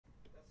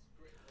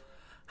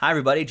Hi,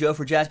 everybody. Joe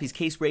for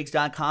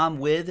JaspysCaseBreaks.com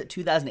with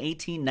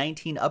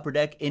 2018-19 Upper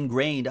Deck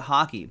Ingrained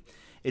Hockey.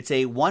 It's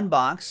a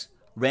one-box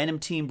random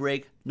team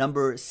break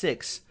number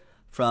 6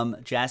 from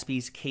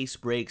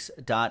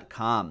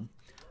JaspysCaseBreaks.com.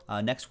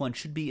 Next one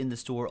should be in the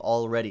store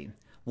already.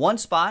 One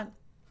spot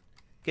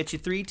gets you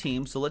 3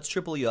 teams, so let's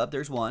triple you up.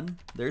 There's 1,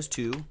 there's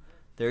 2,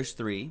 there's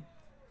 3.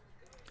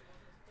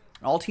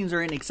 All teams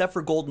are in except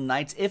for Golden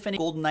Knights. If any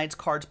Golden Knights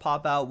cards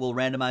pop out, we'll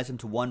randomize them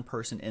to one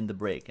person in the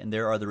break. And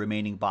there are the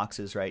remaining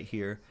boxes right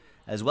here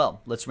as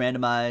well. Let's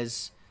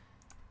randomize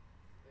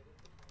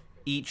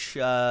each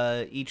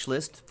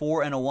list,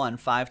 4 and a 1,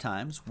 5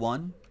 times.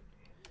 1,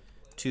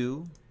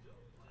 2,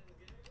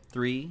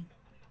 3,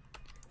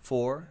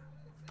 4,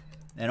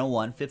 and a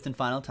 1, 5th and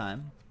final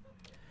time.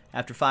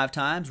 After 5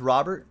 times,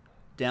 Robert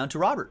down to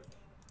Robert.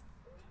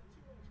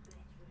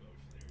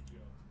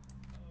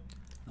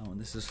 Oh, and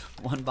this is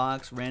one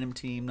box, random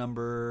team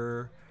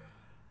number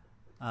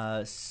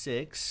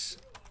 6,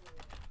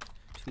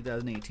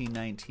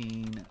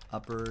 2018-19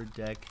 Upper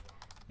Deck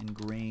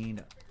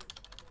Ingrained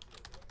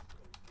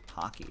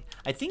Hockey.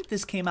 I think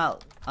this came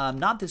out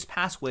not this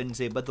past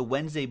Wednesday, but the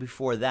Wednesday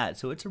before that,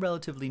 so it's a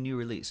relatively new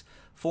release.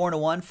 4 and a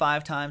 1,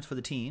 5 times for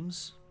the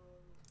teams.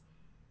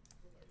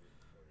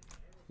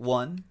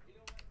 1,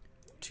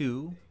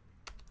 2,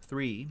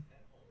 3,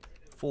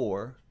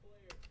 4,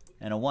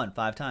 and a 1,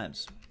 5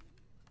 times.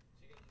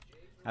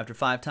 After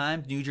 5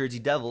 times, New Jersey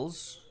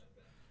Devils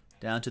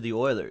down to the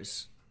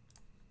Oilers.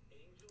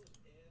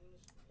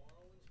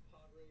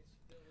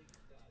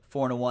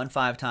 4 and a 1,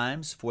 5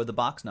 times for the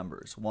box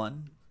numbers.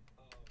 1,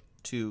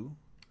 2,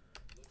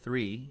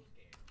 3,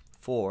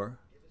 4,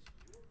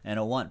 and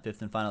a 1,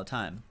 5th and final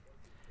time.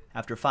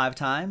 After 5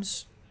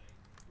 times,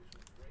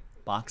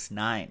 box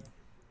 9.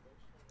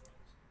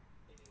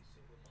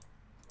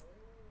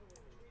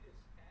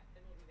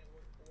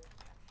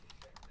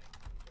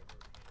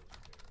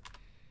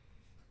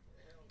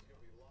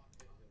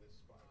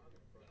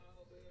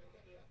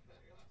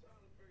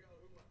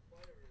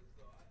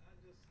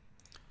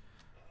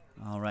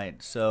 All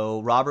right, so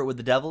Robert with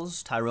the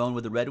Devils, Tyrone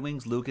with the Red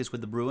Wings, Lucas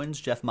with the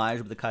Bruins, Jeff Myers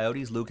with the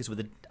Coyotes, Lucas with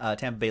the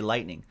Tampa Bay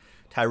Lightning,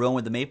 Tyrone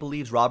with the Maple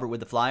Leafs, Robert with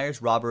the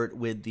Flyers, Robert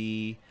with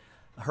the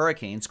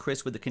Hurricanes,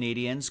 Chris with the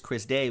Canadiens,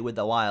 Chris Day with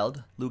the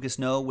Wild, Lucas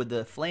No with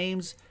the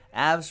Flames,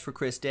 Avs for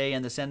Chris Day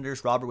and the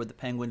Senators, Robert with the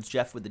Penguins,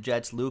 Jeff with the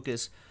Jets,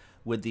 Lucas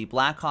with the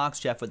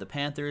Blackhawks, Jeff with the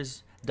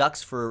Panthers,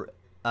 Ducks for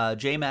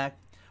J-Mac,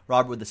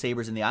 Robert with the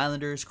Sabres and the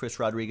Islanders, Chris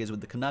Rodriguez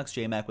with the Canucks,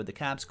 J-Mac with the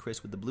Caps,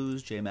 Chris with the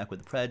Blues, J-Mac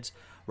with the Preds,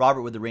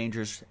 Robert with the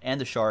Rangers and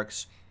the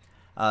Sharks,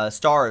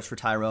 Stars for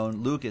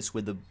Tyrone, Lucas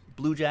with the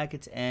Blue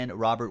Jackets, and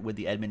Robert with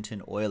the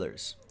Edmonton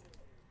Oilers.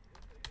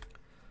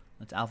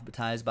 Let's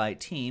alphabetize by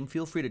team.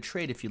 Feel free to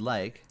trade if you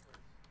like.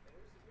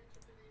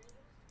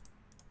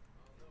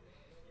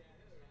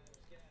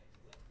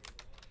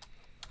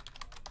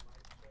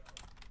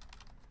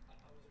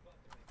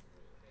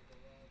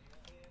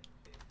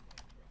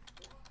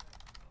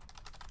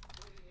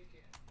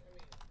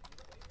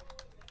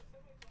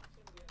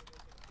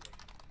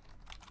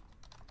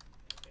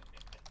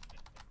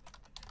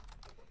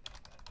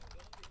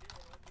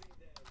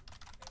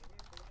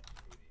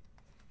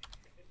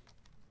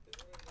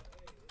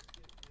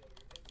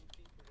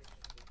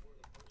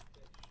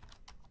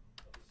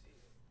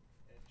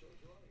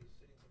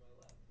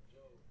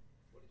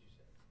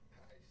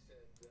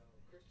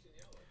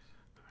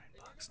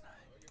 Box 9.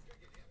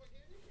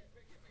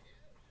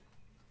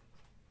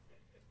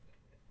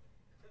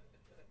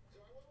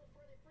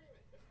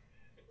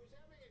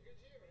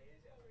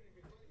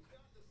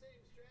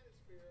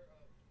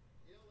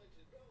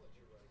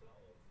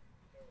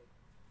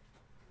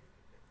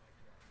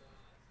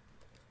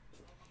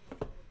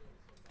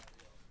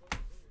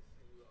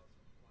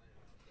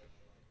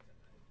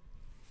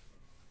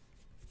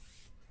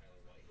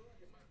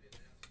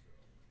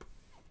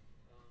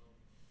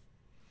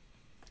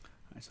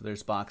 So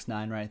there's box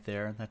 9 right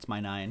there. That's my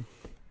 9.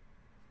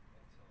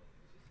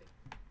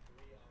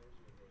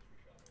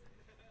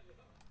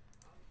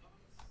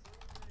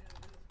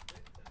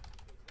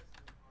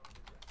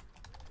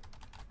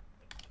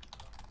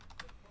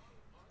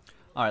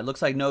 All right,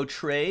 looks like no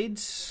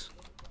trades.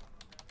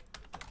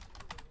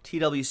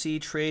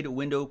 TWC trade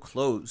window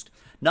closed.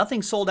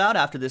 Nothing sold out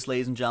after this,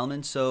 ladies and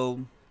gentlemen,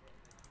 so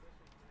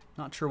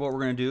not sure what we're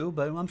going to do,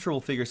 but I'm sure we'll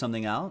figure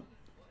something out.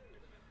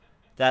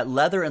 That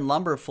leather and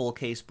lumber full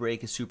case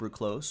break is super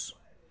close.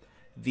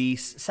 The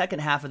second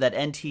half of that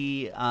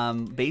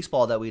NT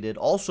baseball that we did,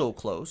 also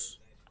close.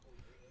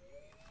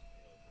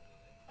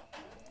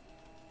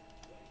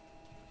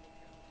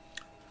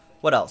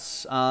 What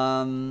else?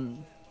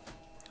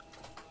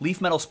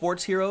 Leaf Metal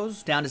Sports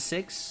Heroes down to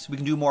 6. We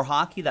can do more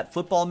hockey. That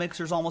football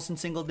mixer is almost in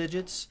single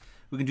digits.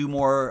 We can do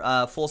more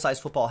full-size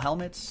football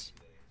helmets.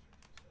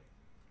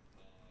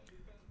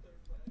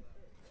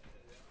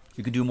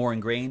 You could do more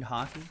ingrained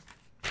hockey.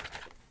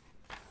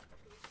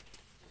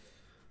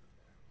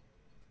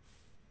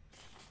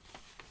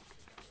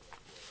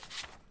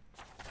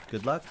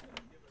 Good luck.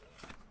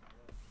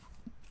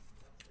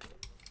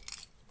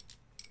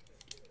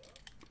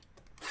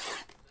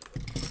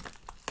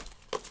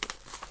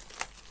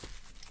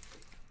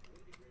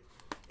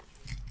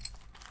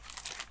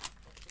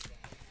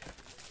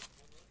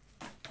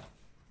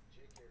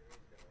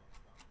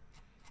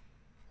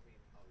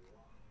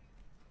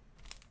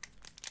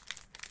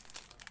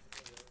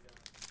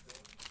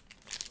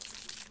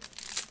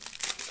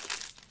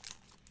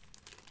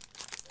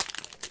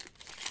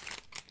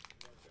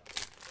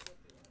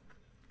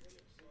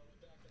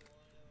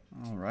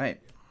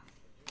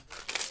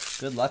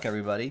 Good luck,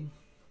 everybody.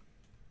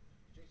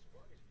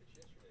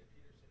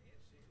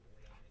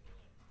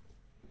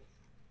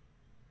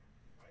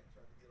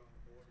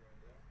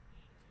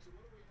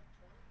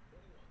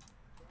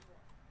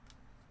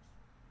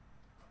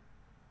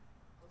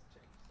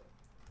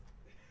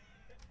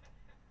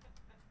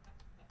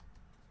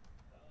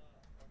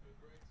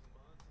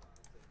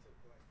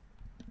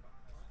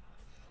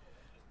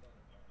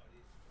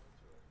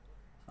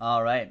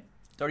 All right.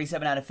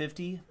 37 out of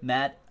 50.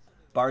 Matt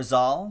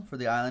Barzal for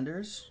the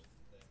Islanders.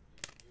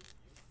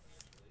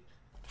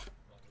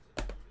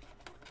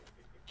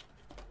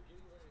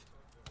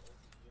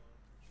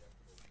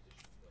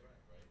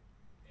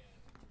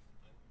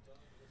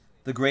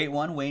 The great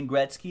one, Wayne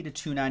Gretzky to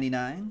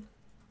 299.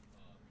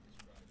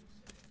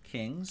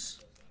 Kings.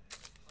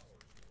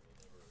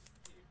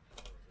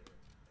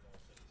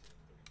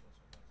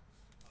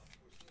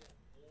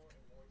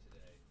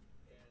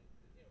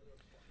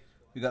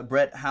 We got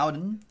Brett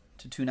Howden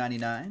to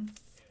 299.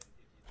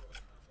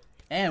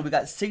 And we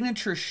got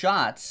signature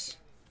shots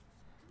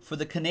for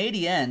the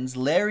Canadiens,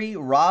 Larry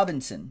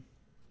Robinson.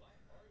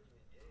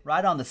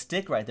 Right on the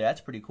stick right there.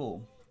 That's pretty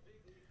cool.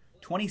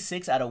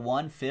 26 out of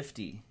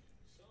 150.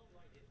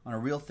 On a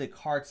real thick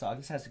cardstock.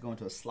 This has to go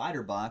into a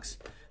slider box.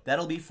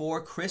 That'll be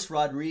for Chris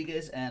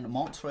Rodriguez and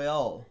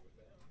Montreal.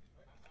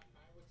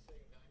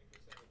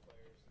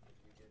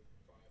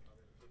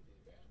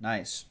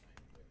 Nice.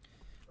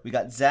 We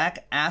got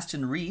Zach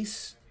Aston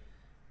Reese,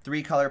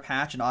 3-color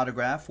patch and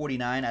autograph,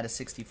 49 out of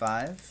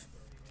 65.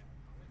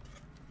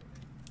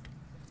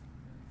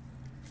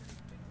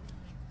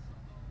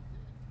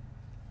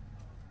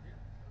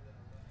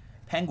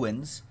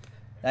 Penguins,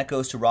 that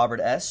goes to Robert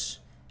S.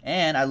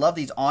 And I love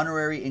these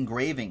honorary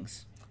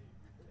engravings.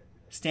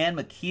 Stan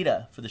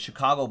Mikita for the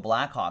Chicago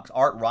Blackhawks,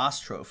 Art Ross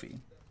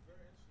trophy.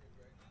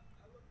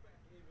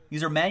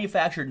 These are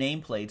manufactured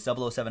nameplates,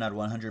 007 out of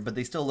 100, but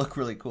they still look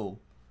really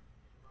cool.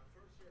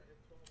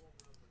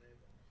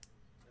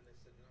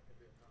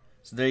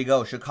 So there you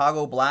go,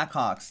 Chicago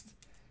Blackhawks.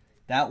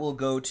 That will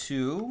go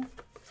to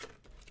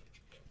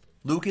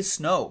Lucas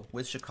Snow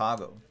with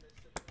Chicago.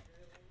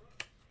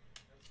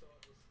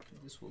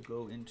 This will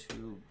go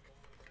into...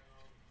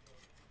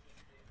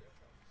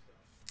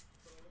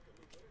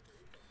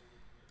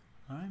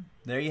 All right,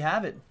 there you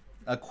have it.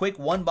 A quick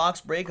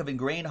one-box break of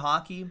Ingrained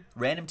Hockey,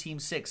 Random Team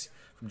 6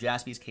 from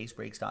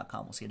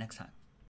JaspysCaseBreaks.com. We'll see you next time.